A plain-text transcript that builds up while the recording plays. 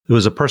it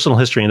was a personal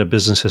history and a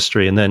business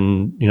history. And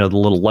then, the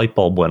little light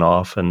bulb went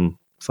off and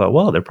thought,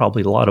 well, there are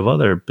probably a lot of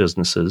other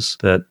businesses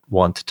that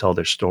want to tell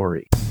their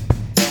story.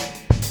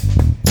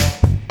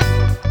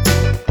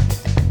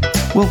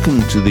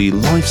 Welcome to the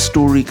Life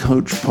Story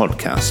Coach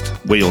podcast,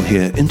 where you'll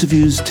hear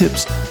interviews,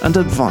 tips, and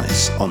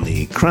advice on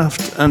the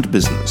craft and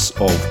business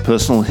of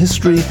personal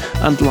history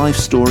and life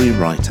story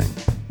writing,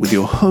 with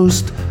your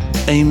host,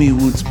 Amy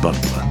Woods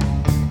Butler.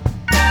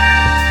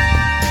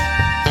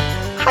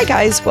 Hi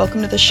guys,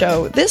 welcome to the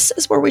show. This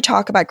is where we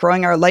talk about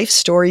growing our life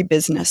story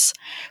business.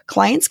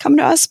 Clients come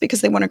to us because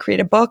they want to create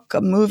a book,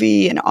 a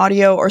movie, an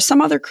audio, or some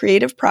other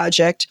creative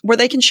project where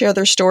they can share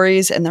their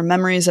stories and their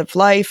memories of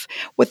life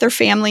with their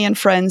family and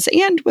friends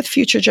and with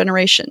future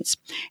generations.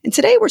 And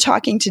today we're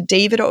talking to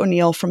David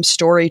O'Neil from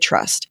Story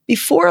Trust.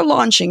 Before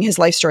launching his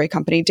life story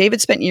company,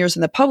 David spent years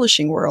in the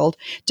publishing world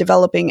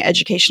developing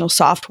educational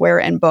software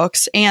and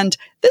books. And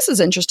this is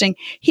interesting.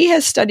 He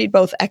has studied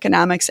both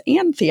economics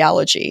and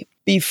theology.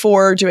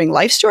 Before doing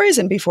life stories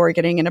and before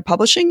getting into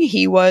publishing,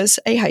 he was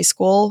a high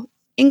school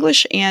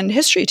English and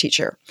history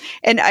teacher.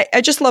 And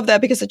I just love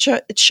that because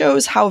it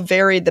shows how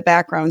varied the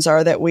backgrounds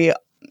are that we,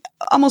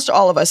 almost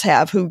all of us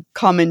have who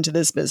come into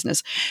this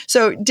business.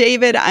 So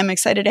David, I'm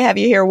excited to have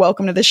you here.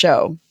 Welcome to the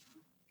show.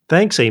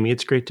 Thanks, Amy.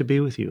 It's great to be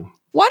with you.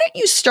 Why don't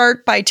you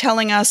start by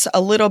telling us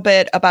a little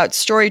bit about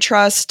Story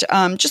Trust?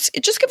 Just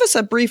give us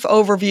a brief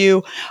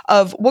overview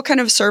of what kind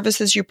of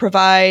services you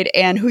provide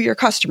and who your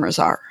customers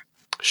are.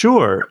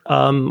 Sure.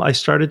 I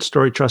started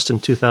Story Trust in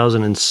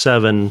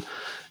 2007,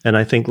 and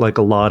I think like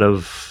a lot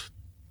of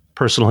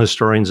personal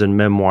historians and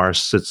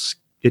memoirists,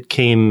 it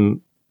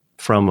came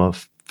from a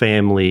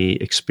family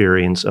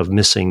experience of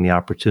missing the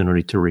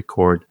opportunity to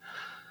record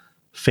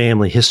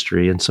family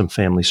history and some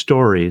family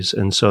stories.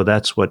 And so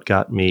that's what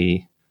got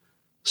me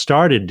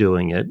started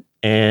doing it.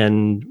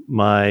 And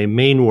my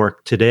main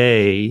work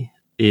today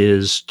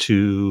is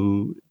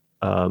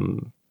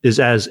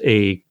as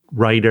a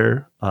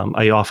writer.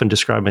 I often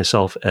describe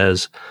myself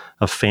as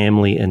a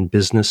family and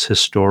business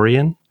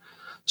historian.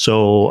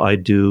 So I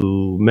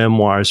do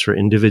memoirs for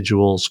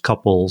individuals,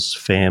 couples,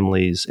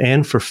 families,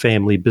 and for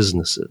family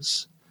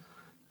businesses.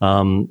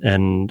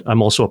 And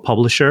I'm also a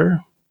publisher,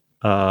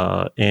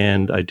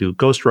 and I do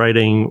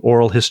ghostwriting,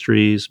 oral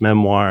histories,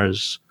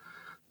 memoirs,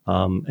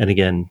 and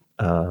again,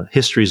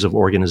 histories of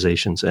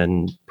organizations,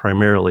 and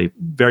primarily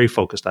very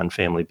focused on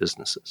family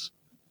businesses.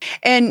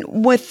 And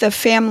with the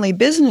family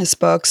business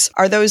books,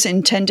 are those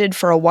intended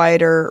for a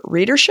wider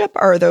readership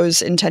or are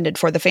those intended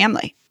for the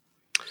family?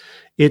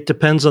 It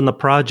depends on the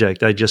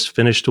project. I just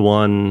finished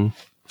one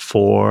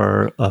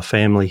for a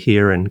family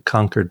here in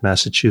Concord,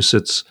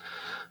 Massachusetts.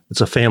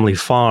 It's a family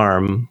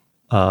farm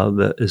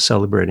that is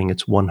celebrating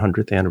its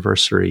 100th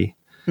anniversary.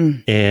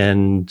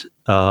 And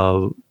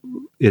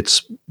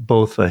it's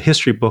both a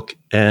history book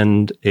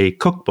and a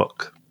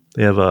cookbook.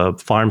 They have a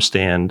farm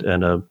stand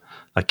and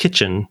a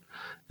kitchen.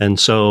 And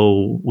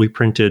so we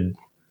printed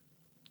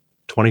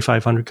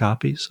 2,500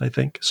 copies, I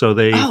think. So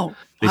they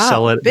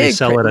sell it. They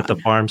sell it at the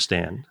farm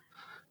stand.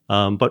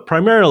 But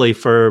primarily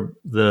for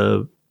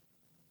the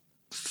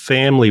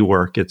family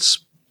work,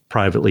 it's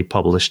privately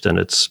published, and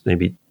it's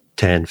maybe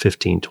 10,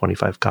 15,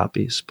 25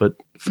 copies. But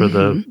for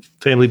the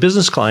family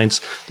business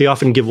clients, they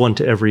often give one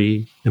to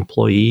every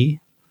employee.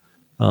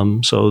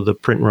 So the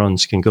print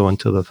runs can go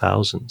into the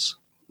thousands.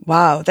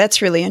 Wow,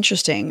 that's really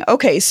interesting.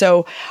 Okay,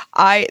 so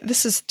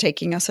this is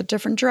taking us a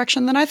different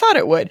direction than I thought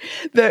it would.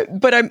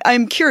 But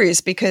I'm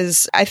curious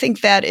because I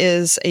think that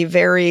is a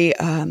very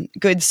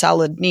good,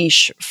 solid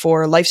niche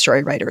for life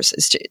story writers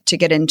is to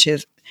get into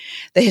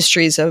the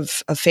histories of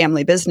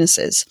family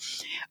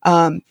businesses.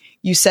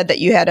 You said that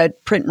you had a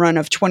print run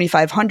of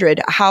 2,500.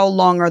 How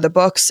long are the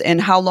books,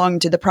 and how long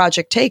did the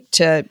project take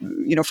to,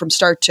 from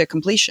start to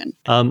completion?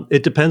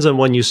 It depends on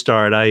when you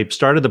start. I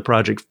started the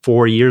project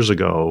 4 years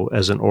ago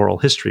as an oral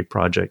history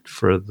project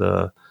for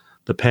the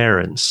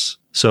parents.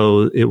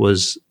 So it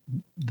was,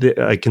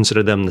 I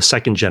consider them the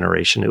second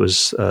generation. It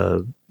was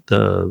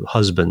the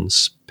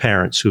husband's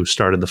parents who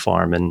started the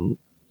farm in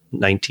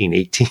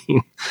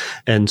 1918.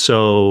 And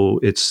so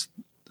it's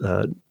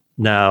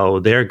now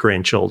their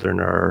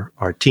grandchildren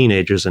are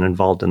teenagers and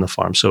involved in the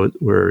farm. So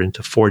we're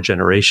into 4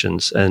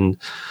 generations. And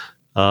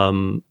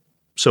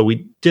so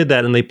we did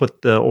that, and they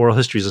put the oral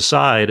histories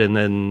aside. And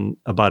then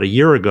about a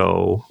year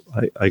ago,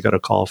 I got a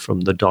call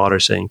from the daughter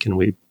saying, can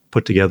we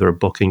put together a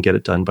book and get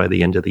it done by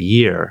the end of the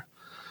year?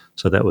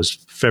 So that was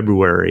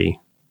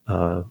February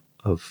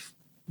of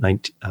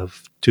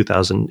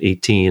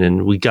 2018,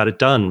 and we got it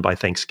done by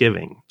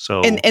Thanksgiving.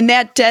 So, and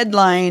that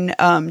deadline,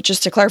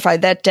 just to clarify,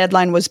 that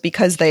deadline was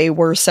because they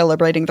were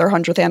celebrating their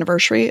 100th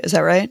anniversary. Is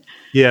that right?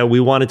 Yeah, we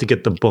wanted to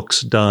get the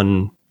books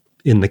done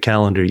in the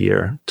calendar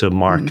year to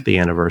mark the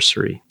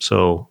anniversary.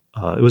 So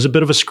it was a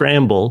bit of a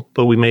scramble,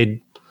 but we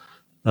made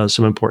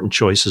some important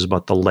choices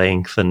about the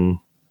length and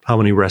how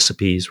many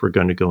recipes were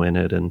going to go in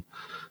it, and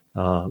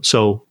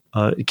so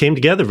it came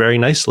together very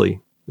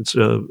nicely. It's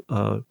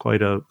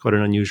quite an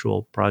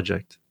unusual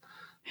project.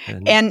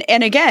 And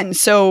again,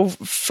 so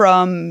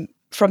from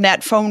from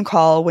that phone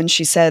call when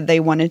she said they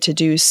wanted to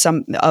do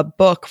a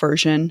book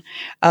version,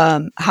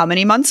 how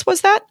many months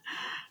was that?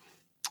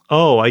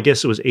 Oh, I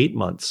guess it was 8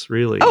 months,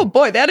 really. Oh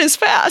boy, that is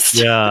fast.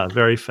 Yeah,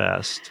 very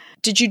fast.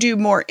 Did you do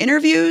more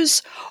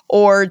interviews,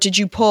 or did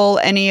you pull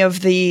any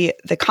of the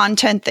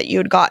content that you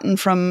had gotten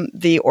from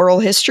the oral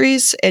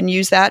histories and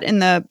use that in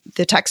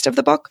the text of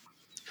the book?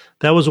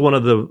 That was one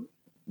of the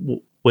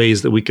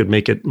ways that we could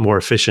make it more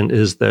efficient,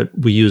 is that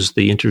we used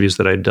the interviews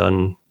that I'd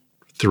done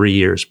 3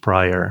 years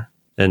prior.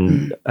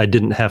 And I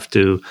didn't have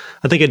to,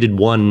 I think I did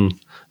one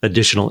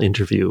additional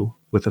interview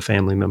with a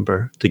family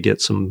member to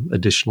get some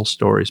additional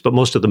stories, but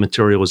most of the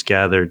material was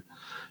gathered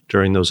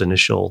during those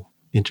initial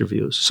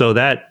interviews. So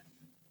that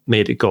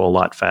made it go a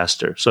lot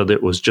faster. So that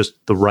it was just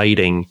the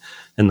writing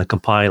and the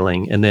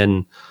compiling. And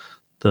then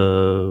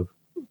the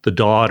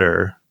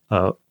daughter,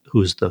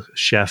 who's the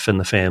chef in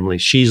the family,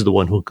 she's the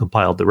one who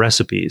compiled the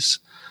recipes.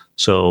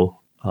 So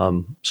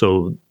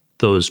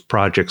those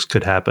projects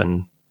could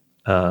happen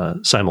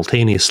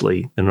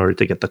simultaneously in order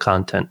to get the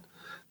content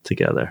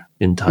together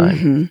in time.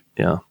 Mm-hmm.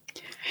 Yeah.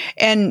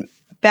 And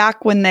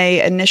back when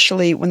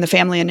the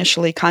family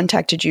initially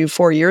contacted you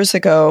 4 years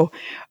ago,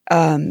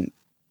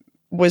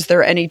 was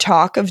there any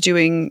talk of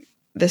doing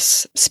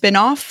this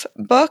spin-off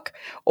book,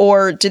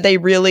 or did they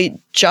really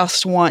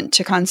just want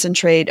to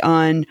concentrate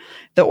on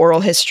the oral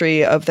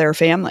history of their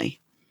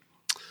family?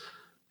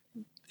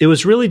 It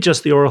was really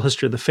just the oral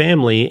history of the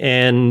family.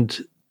 And,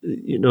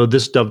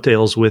 this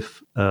dovetails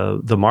with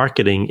the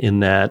marketing, in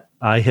that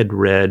I had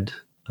read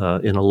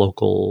in a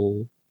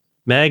local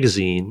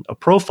magazine a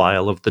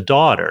profile of the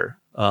daughter,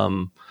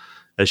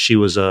 as she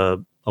was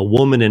a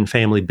woman in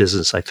family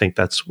business. I think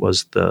that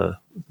was the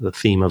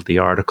theme of the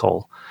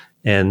article.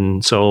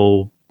 And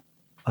so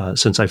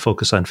since I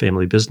focus on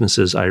family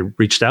businesses, I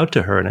reached out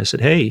to her and I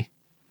said, hey,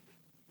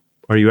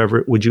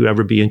 would you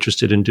ever be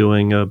interested in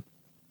doing an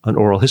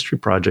oral history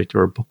project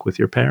or a book with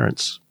your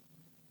parents?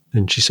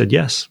 And she said,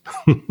 yes.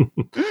 But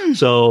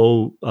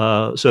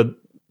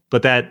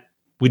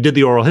we did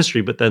the oral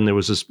history, but then there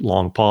was this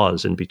long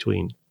pause in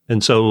between.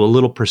 And so a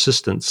little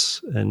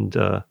persistence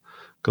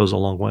goes a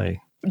long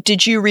way.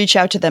 Did you reach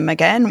out to them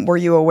again? Were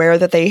you aware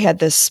that they had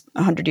this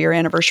 100-year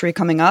anniversary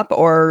coming up,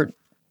 or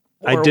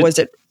was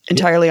it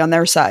entirely on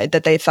their side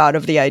that they thought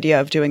of the idea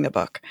of doing the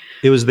book?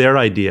 It was their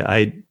idea.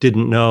 I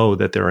didn't know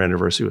that their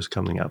anniversary was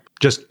coming up.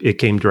 Just it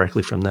came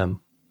directly from them.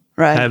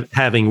 Right.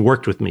 Having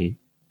worked with me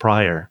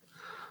prior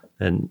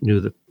and knew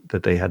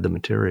that they had the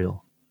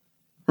material.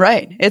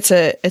 Right. It's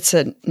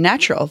a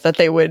natural that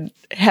they would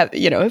have,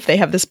 if they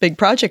have this big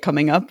project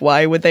coming up,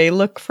 why would they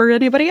look for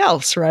anybody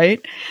else,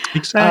 right?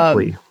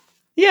 Exactly.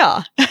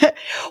 Yeah.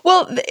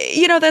 Well,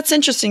 that's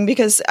interesting,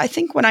 because I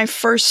think when I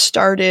first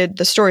started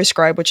the Story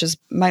Scribe, which is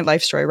my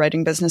life story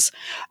writing business,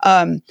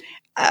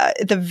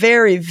 the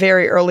very,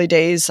 very early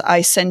days,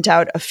 I sent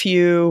out a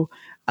few,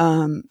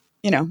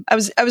 I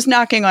was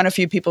knocking on a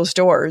few people's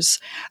doors,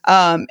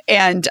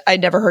 and I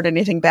never heard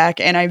anything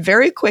back. And I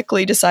very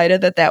quickly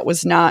decided that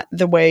was not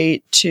the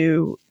way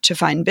to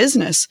find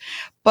business,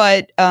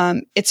 but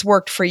it's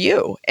worked for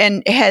you.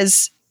 And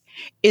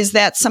is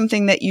that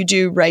something that you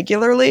do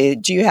regularly?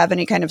 Do you have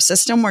any kind of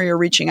system where you're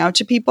reaching out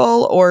to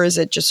people, or is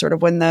it just sort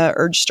of when the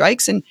urge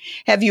strikes? And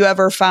have you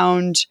ever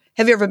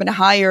been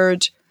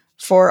hired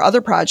for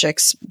other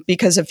projects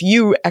because of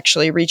you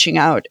actually reaching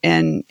out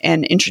and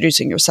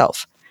introducing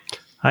yourself?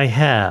 I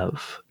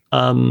have.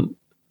 And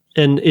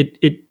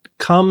it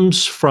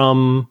comes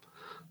from,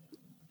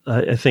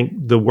 I think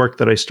the work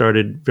that I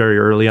started very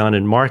early on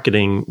in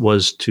marketing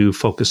was to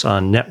focus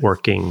on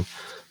networking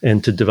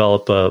and to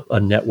develop a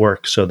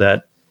network so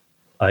that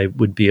I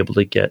would be able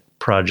to get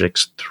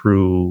projects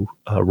through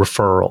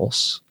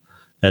referrals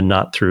and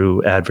not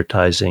through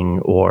advertising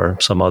or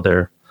some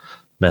other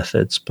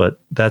methods. But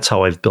that's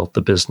how I've built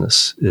the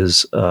business,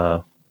 is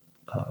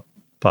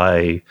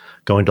by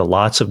going to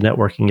lots of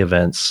networking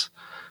events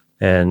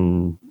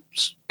and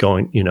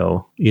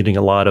eating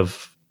a lot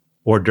of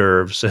hors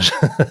d'oeuvres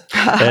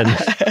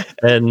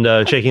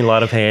and shaking a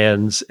lot of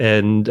hands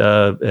and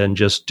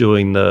just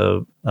doing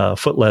the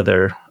foot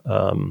leather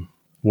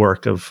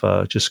work of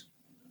just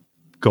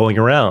going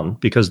around,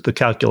 because the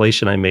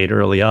calculation I made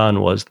early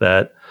on was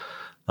that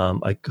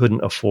I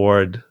couldn't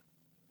afford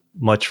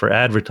much for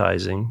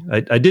advertising.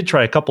 I did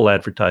try a couple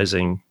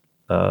advertising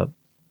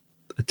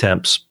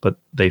attempts, but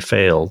they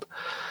failed.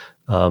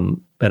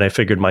 And I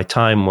figured my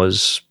time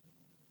was,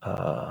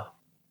 at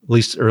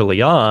least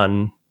early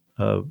on,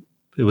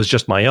 it was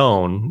just my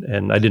own,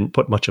 and I didn't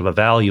put much of a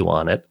value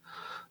on it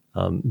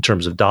in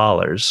terms of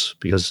dollars,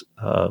 because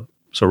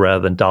so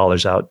rather than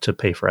dollars out to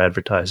pay for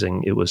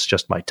advertising, it was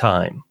just my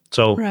time.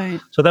 So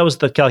that was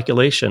the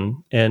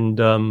calculation, and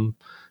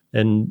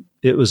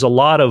it was a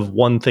lot of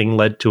one thing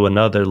led to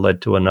another,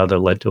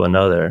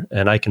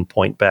 and I can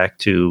point back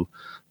to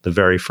the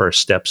very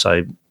first steps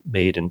I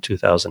made in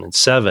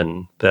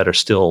 2007 that are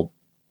still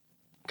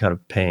kind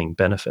of paying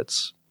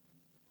benefits.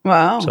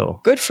 Wow.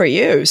 So good for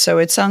you. So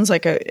it sounds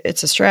like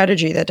it's a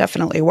strategy that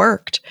definitely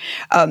worked.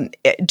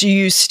 Do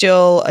you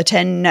still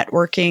attend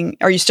networking?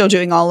 Are you still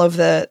doing all of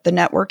the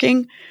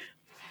networking?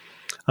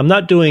 I'm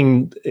not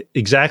doing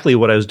exactly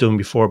what I was doing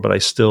before, but I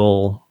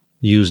still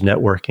use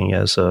networking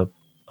as a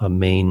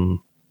main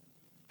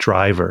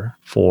driver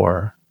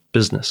for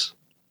business.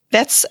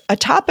 That's a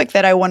topic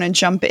that I want to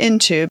jump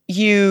into.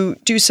 You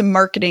do some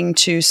marketing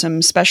to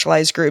some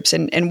specialized groups,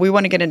 and we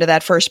want to get into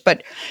that first.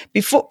 But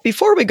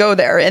before we go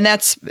there, and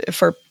that's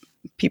for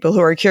people who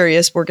are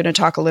curious, we're going to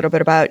talk a little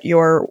bit about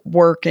your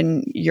work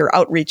and your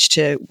outreach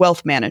to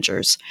wealth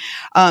managers.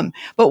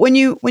 But when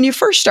you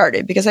first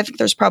started, because I think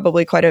there's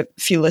probably quite a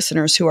few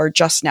listeners who are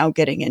just now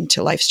getting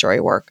into life story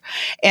work,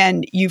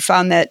 and you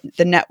found that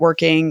the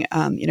networking,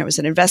 was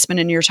an investment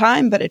in your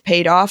time, but it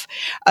paid off.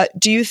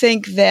 Do you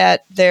think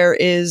that there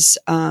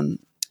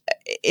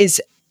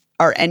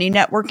are any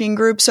networking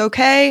groups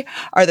okay?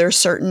 Are there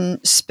certain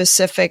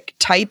specific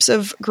types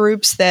of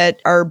groups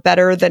that are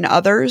better than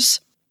others?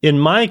 In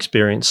my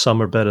experience,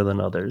 some are better than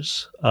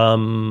others.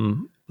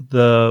 When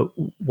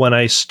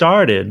I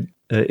started,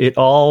 it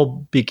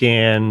all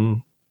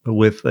began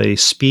with a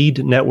speed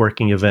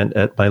networking event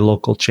at my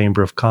local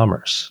Chamber of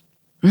Commerce.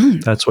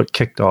 Mm. That's what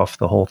kicked off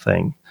the whole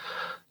thing.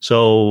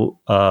 So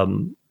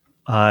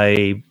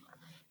I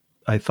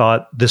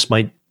thought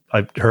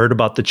I've heard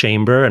about the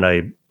chamber, and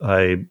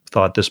I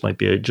thought this might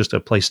be just a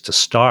place to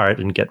start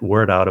and get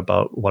word out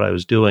about what I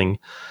was doing.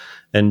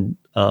 And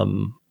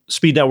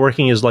speed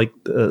networking is like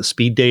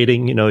speed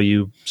dating.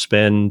 You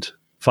spend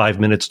 5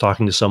 minutes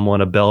talking to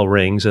someone, a bell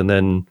rings, and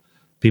then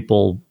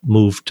people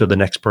move to the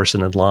next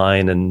person in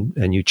line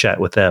and you chat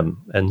with them.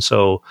 And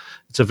so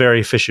it's a very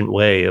efficient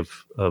way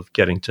of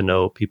getting to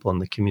know people in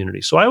the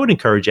community. So I would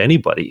encourage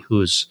anybody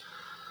who's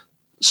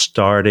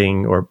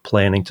starting or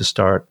planning to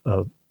start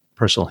a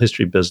personal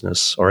history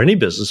business, or any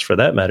business for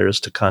that matter,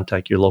 is to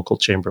contact your local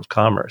Chamber of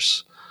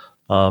Commerce.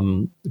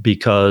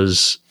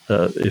 Because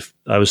if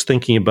I was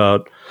thinking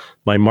about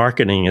my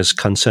marketing as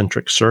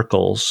concentric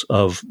circles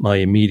of my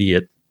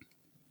immediate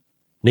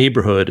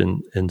neighborhood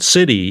and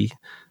city,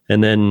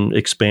 and then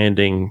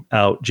expanding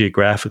out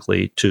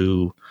geographically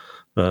to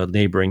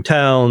neighboring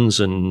towns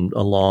and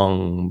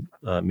along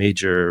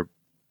major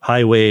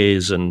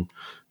highways and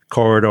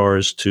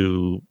corridors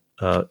to,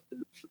 the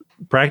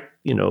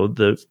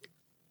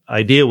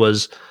idea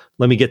was,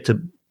 let me get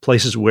to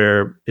places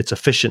where it's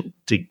efficient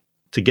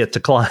to get to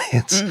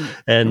clients.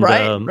 And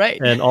right.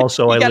 And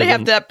also you got to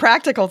have that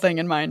practical thing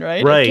in mind,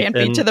 right? Right. It can't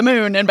be to the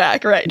moon and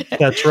back, right?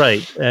 That's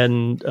right.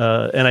 And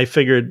I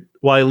figured,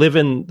 well, I live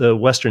in the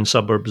western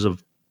suburbs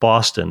of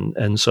Boston,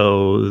 and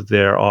so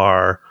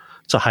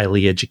it's a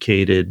highly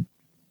educated,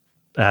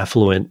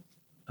 affluent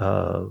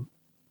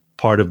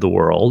part of the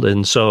world.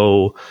 And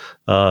so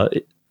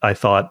I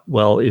thought,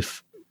 well,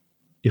 if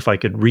I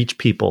could reach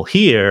people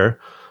here,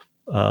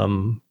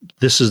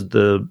 this is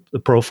the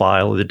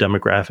profile, the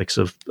demographics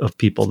of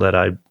people that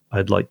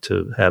I'd like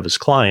to have as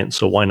clients.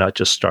 So why not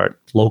just start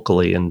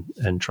locally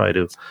and try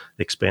to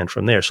expand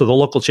from there? So the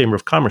local Chamber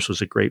of Commerce was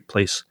a great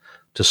place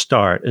to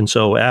start. And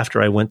so after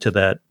I went to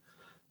that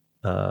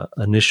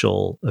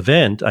initial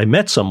event, I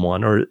met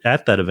someone, or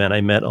at that event,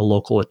 I met a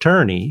local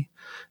attorney,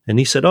 and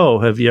he said, "Oh,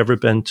 have you ever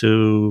been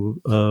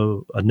to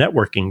a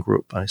networking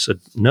group?" I said,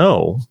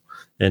 "No."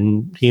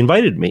 And he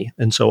invited me.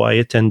 And so I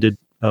attended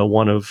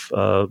one of,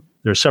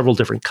 there are several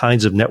different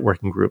kinds of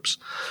networking groups.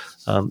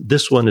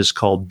 This one is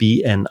called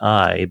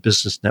BNI,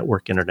 Business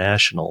Network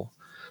International.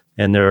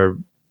 And there are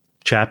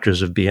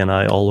chapters of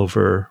BNI all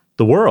over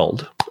the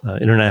world.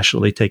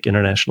 Internationally, take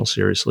international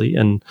seriously.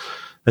 And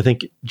I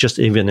think just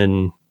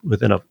even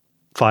within a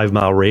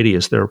 5-mile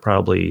radius, there are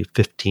probably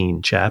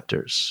 15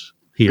 chapters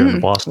here in the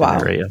Boston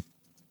area.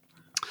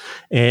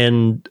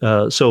 And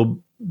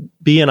so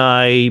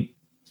BNI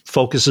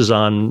focuses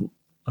on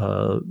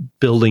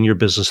building your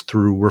business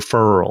through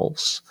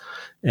referrals.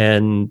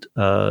 And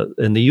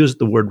they use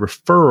the word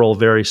referral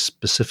very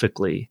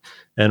specifically.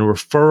 And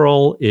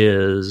referral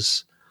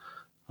is,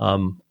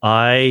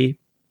 I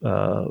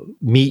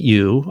meet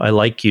you, I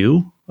like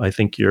you, I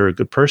think you're a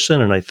good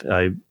person, and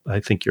I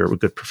think you're a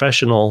good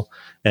professional,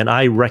 and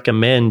I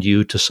recommend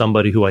you to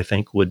somebody who I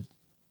think would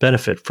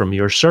benefit from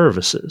your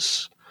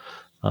services.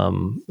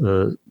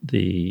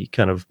 The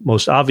kind of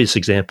most obvious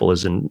example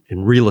is in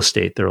real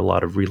estate. There are a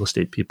lot of real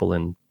estate people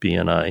in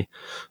BNI.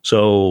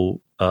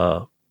 So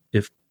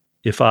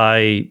if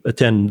I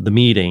attend the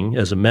meeting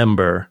as a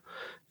member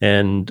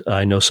and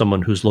I know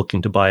someone who's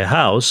looking to buy a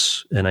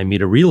house, and I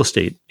meet a real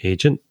estate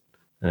agent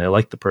and I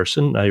like the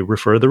person, I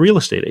refer the real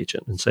estate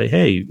agent and say,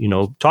 hey,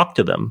 talk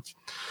to them.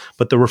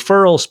 But the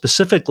referral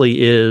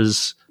specifically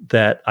is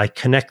that I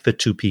connect the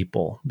two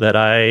people, that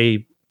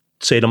I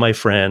say to my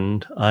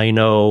friend, I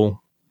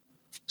know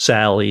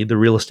Sally, the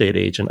real estate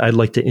agent, I'd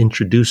like to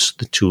introduce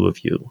the two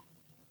of you.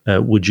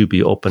 Would you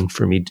be open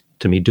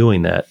to me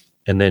doing that?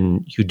 And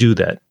then you do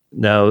that.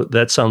 Now,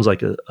 that sounds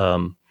like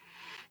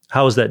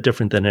how is that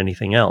different than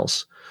anything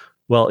else?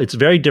 Well, it's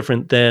very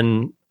different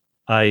than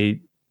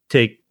I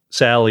take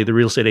Sally, the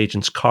real estate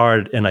agent's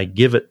card, and I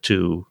give it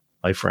to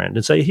my friend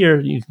and say, here,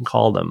 you can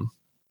call them.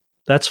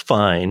 That's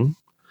fine.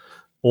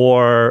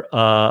 Or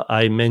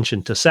I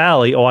mentioned to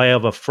Sally, I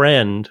have a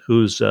friend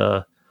who's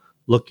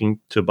looking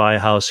to buy a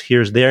house.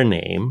 Here's their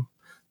name.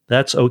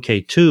 that's okay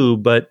too.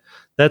 But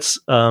that's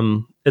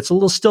it's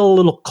still a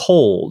little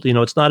cold.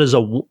 It's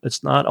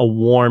not a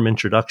warm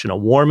introduction. A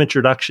warm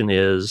introduction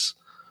is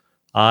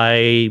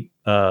I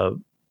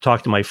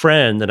talk to my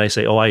friend and I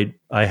say, "Oh, I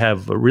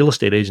have a real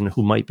estate agent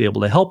who might be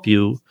able to help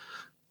you.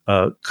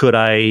 Could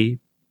I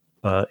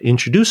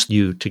introduce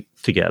you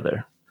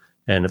together?"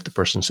 And if the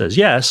person says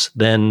yes,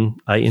 then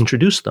I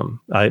introduce them.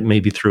 I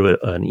maybe through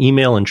an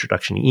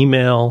introduction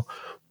email,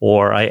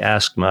 or I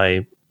ask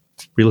my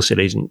real estate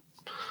agent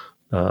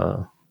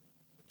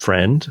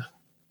friend,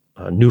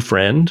 a new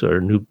friend or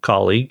new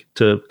colleague,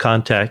 to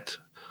contact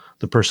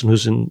the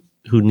person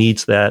who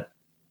needs that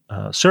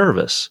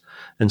service.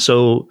 And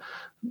so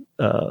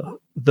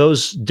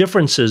those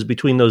differences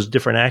between those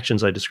different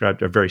actions I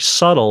described are very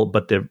subtle,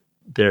 but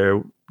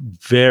they're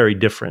very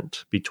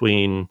different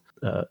between.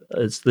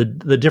 It's the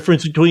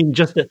difference between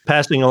just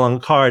passing along a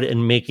card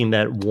and making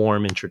that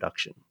warm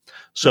introduction.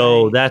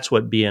 So that's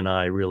what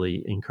BNI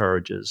really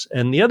encourages.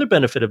 And the other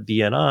benefit of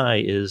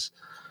BNI is,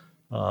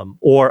 there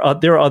are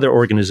other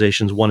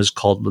organizations. One is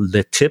called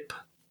LeTip,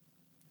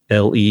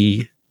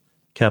 LE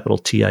capital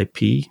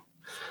TIP.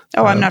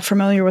 Oh, I'm not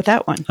familiar with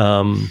that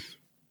one.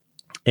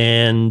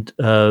 And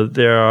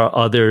there are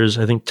others.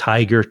 I think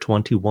Tiger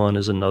 21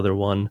 is another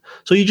one.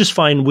 So you just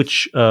find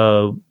which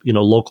local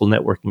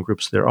networking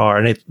groups there are,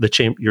 and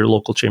your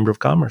local chamber of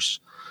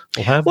commerce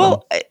will have them.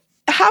 Well,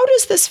 how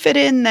does this fit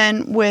in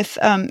then with?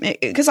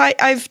 Because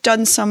I've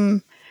done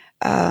some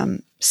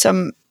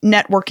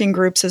networking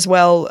groups as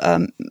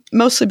well,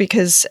 mostly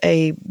because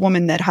a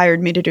woman that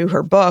hired me to do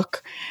her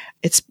book.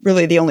 It's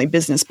really the only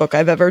business book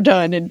I've ever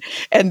done.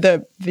 And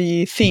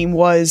the theme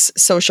was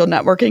social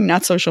networking,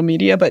 not social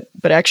media, but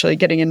actually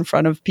getting in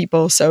front of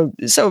people. So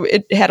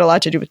it had a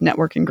lot to do with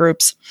networking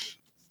groups.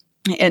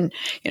 And,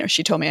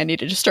 she told me I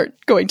needed to start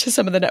going to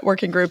some of the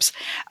networking groups.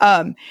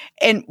 And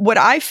what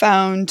I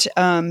found,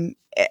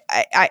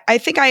 I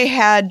think I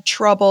had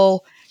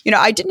trouble.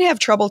 I didn't have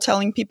trouble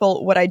telling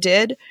people what I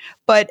did,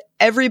 but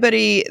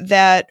everybody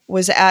that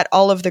was at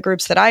all of the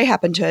groups that I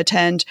happened to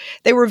attend,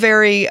 they were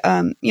very,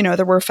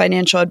 there were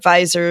financial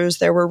advisors,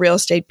 there were real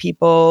estate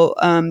people,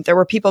 there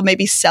were people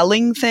maybe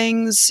selling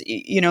things,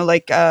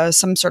 like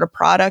some sort of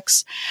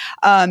products.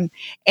 And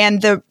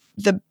the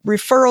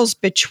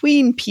referrals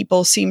between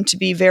people seemed to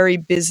be very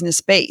business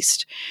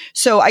based.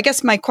 So I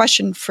guess my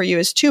question for you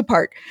is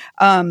two-part.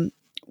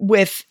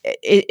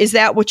 Is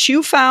that what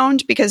you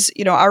found? Because,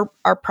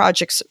 our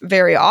projects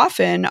very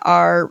often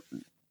are,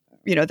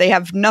 they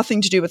have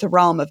nothing to do with the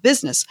realm of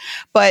business,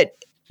 but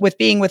with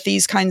being with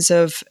these kinds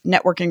of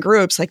networking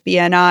groups like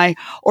BNI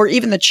or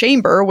even the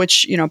chamber,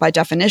 which, by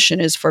definition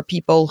is for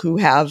people who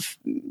have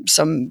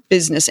some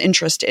business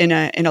interest in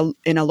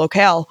a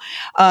locale.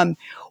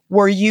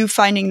 Were you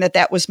finding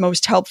that was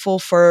most helpful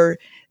for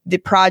the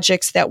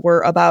projects that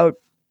were about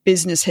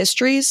business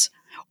histories?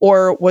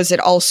 Or was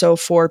it also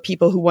for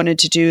people who wanted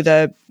to do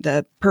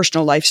the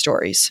personal life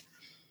stories?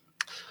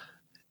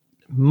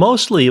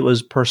 Mostly it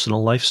was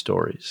personal life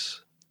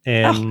stories.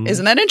 And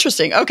isn't that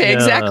interesting? Okay,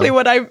 exactly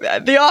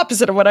the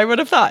opposite of what I would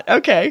have thought.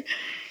 Okay.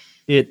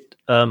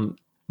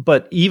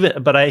 But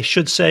I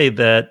should say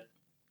that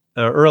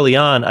early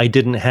on, I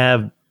didn't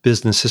have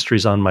business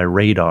histories on my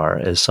radar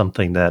as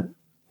something that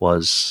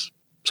was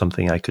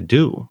something I could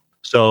do.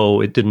 So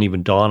it didn't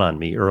even dawn on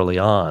me early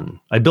on.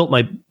 I built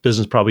my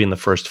business probably in the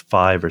first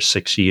 5 or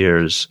 6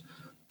 years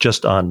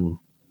just on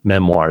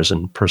memoirs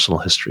and personal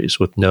histories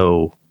with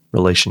no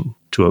relation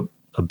to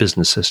a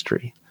business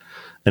history.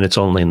 And it's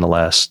only in the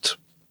last,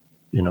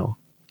 7,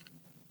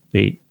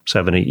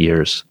 8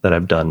 years that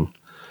I've done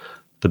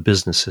the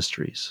business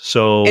histories.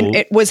 So,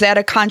 and was that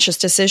a conscious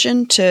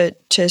decision to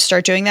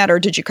start doing that, or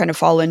did you kind of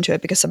fall into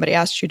it because somebody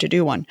asked you to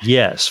do one?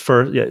 Yes,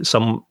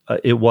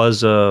 it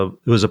was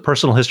a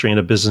personal history and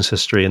a business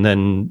history, and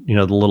then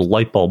the little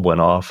light bulb went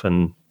off,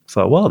 and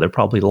thought, well, there are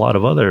probably a lot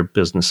of other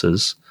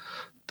businesses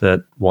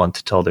that want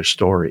to tell their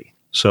story.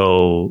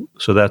 So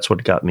that's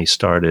what got me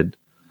started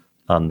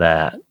on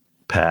that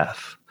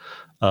path.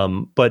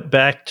 But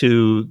back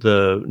to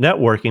the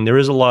networking, there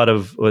is a lot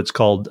of what's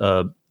called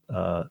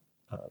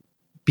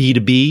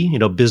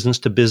B2B, business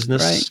to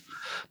business, right.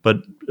 But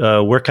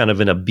we're kind of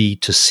in a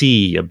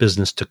B2C, a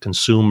business to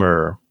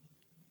consumer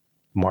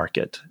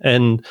market.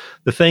 And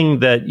the thing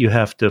that you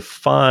have to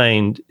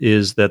find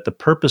is that the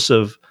purpose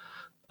of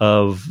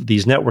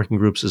these networking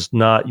groups is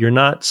you're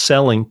not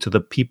selling to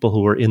the people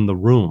who are in the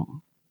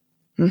room.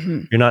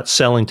 Mm-hmm. You're not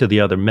selling to the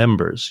other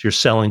members. You're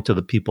selling to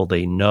the people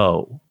they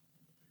know.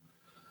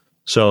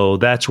 So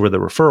that's where the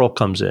referral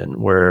comes in,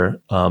 where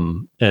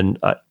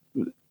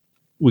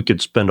we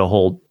could spend a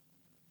whole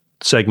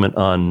segment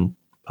on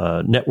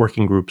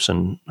networking groups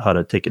and how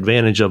to take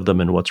advantage of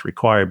them and what's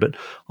required. But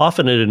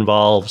often it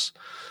involves,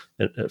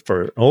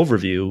 for an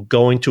overview,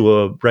 going to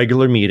a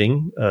regular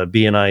meeting.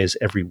 BNI is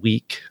every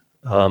week,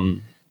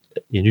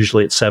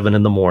 usually at 7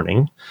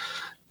 a.m,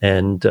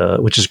 and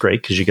which is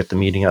great because you get the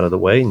meeting out of the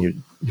way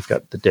and you've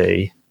got the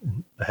day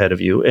ahead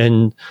of you.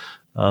 And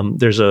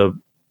there's a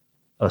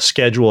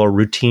schedule or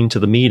routine to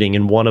the meeting,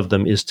 and one of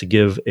them is to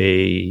give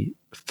a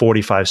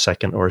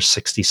 45-second or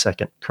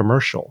 60-second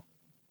commercial.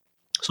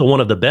 So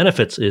one of the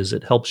benefits is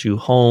it helps you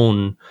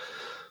hone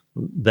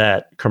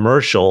that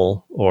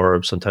commercial,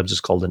 or sometimes it's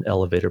called an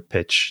elevator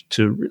pitch,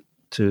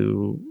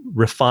 to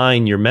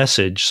refine your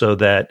message so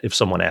that if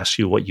someone asks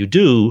you what you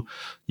do,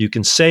 you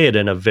can say it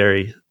in a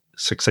very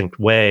succinct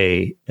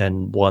way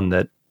and one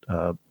that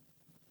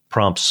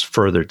prompts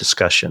further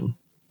discussion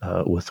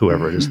with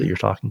whoever it is that you're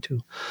talking to.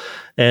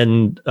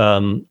 And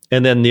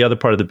then the other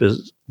part of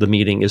the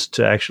meeting is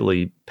to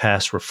actually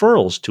pass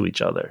referrals to each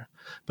other.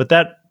 But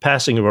that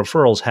passing of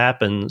referrals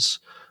happens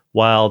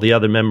while the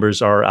other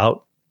members are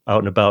out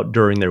and about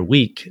during their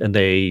week, and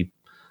they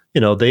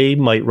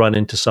might run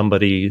into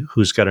somebody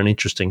who's got an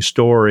interesting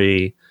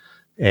story,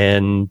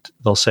 and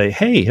they'll say,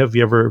 "Hey, have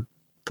you ever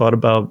thought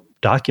about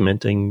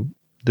documenting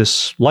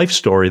this life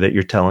story that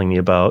you're telling me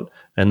about?"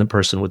 And the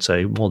person would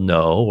say, "Well,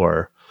 no,"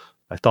 or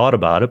 "I thought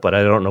about it, but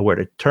I don't know where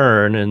to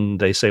turn." And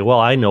they say, "Well,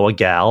 I know a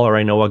gal or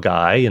I know a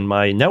guy in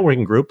my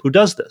networking group who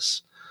does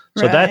this."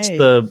 So that's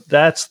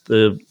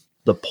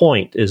the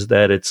point, is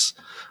that it's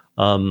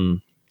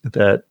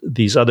that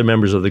these other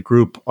members of the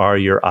group are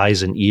your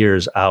eyes and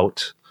ears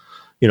out.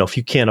 If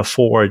you can't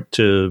afford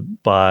to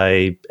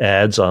buy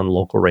ads on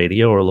local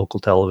radio or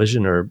local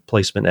television or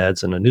placement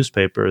ads in a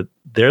newspaper,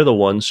 they're the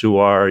ones who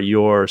are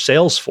your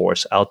sales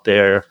force out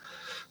there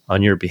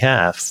on your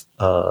behalf,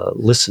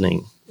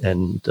 listening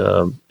and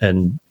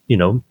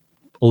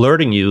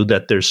alerting you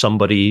that there's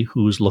somebody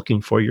who's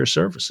looking for your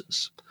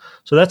services.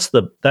 So that's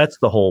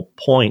the whole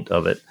point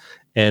of it,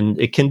 and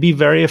it can be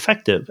very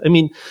effective. I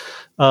mean,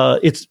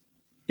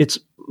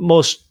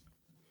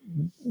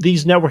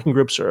 these networking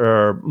groups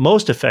are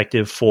most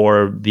effective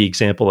for the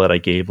example that I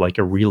gave, like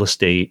a real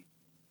estate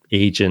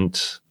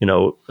agent.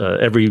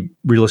 Every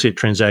real estate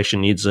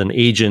transaction needs an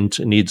agent,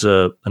 it needs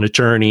an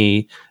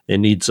attorney, it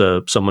needs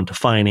someone to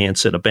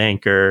finance it, a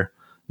banker,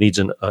 needs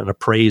an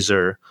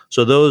appraiser.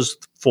 So those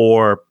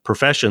four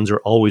professions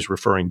are always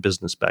referring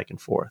business back and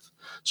forth.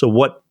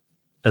 So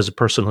as a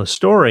personal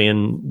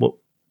historian, what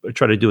I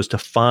try to do is to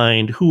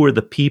find who are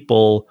the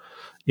people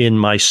in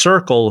my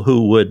circle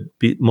who would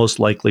be most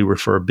likely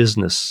refer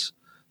business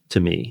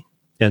to me.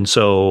 And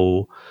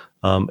so,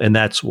 and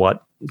that's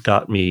what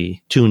got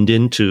me tuned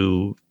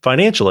into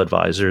financial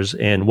advisors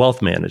and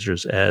wealth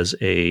managers as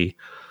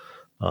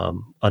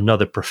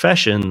another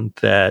profession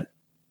that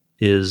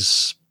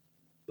is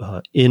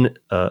in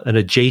an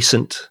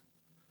adjacent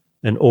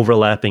and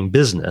overlapping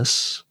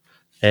business,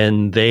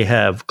 and they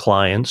have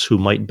clients who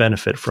might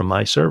benefit from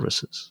my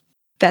services.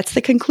 That's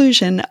the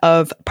conclusion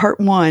of part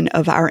 1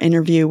 of our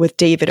interview with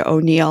David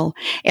O'Neil.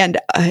 And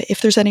if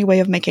there's any way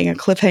of making a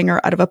cliffhanger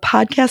out of a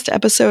podcast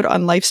episode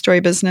on life story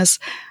business,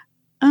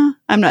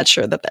 I'm not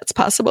sure that that's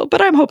possible,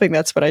 but I'm hoping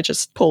that's what I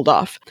just pulled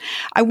off.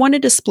 I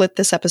wanted to split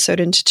this episode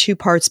into 2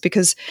 parts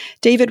because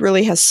David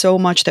really has so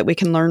much that we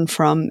can learn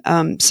from,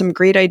 some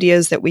great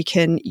ideas that we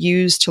can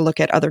use to look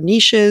at other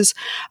niches,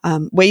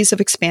 ways of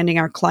expanding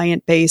our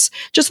client base,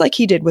 just like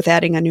he did with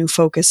adding a new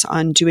focus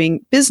on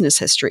doing business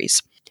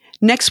histories.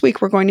 Next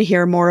week, we're going to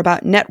hear more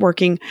about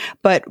networking,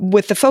 but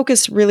with the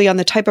focus really on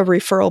the type of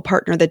referral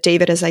partner that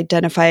David has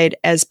identified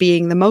as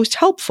being the most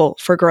helpful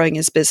for growing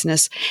his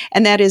business,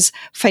 and that is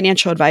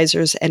financial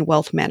advisors and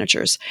wealth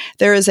managers.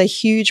 There is a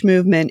huge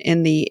movement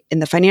in the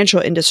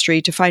financial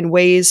industry to find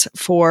ways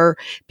for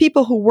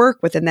people who work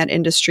within that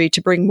industry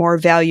to bring more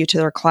value to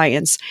their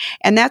clients,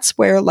 and that's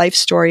where life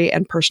story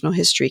and personal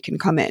history can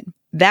come in.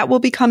 That will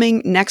be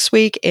coming next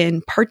week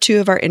in part 2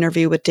 of our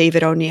interview with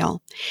David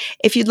O'Neil.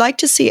 If you'd like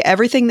to see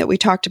everything that we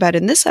talked about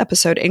in this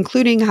episode,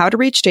 including how to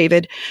reach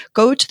David,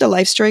 go to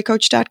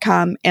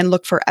thelifestorycoach.com and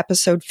look for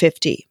episode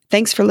 50.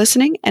 Thanks for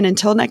listening, and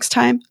until next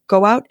time,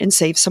 go out and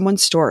save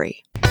someone's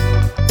story.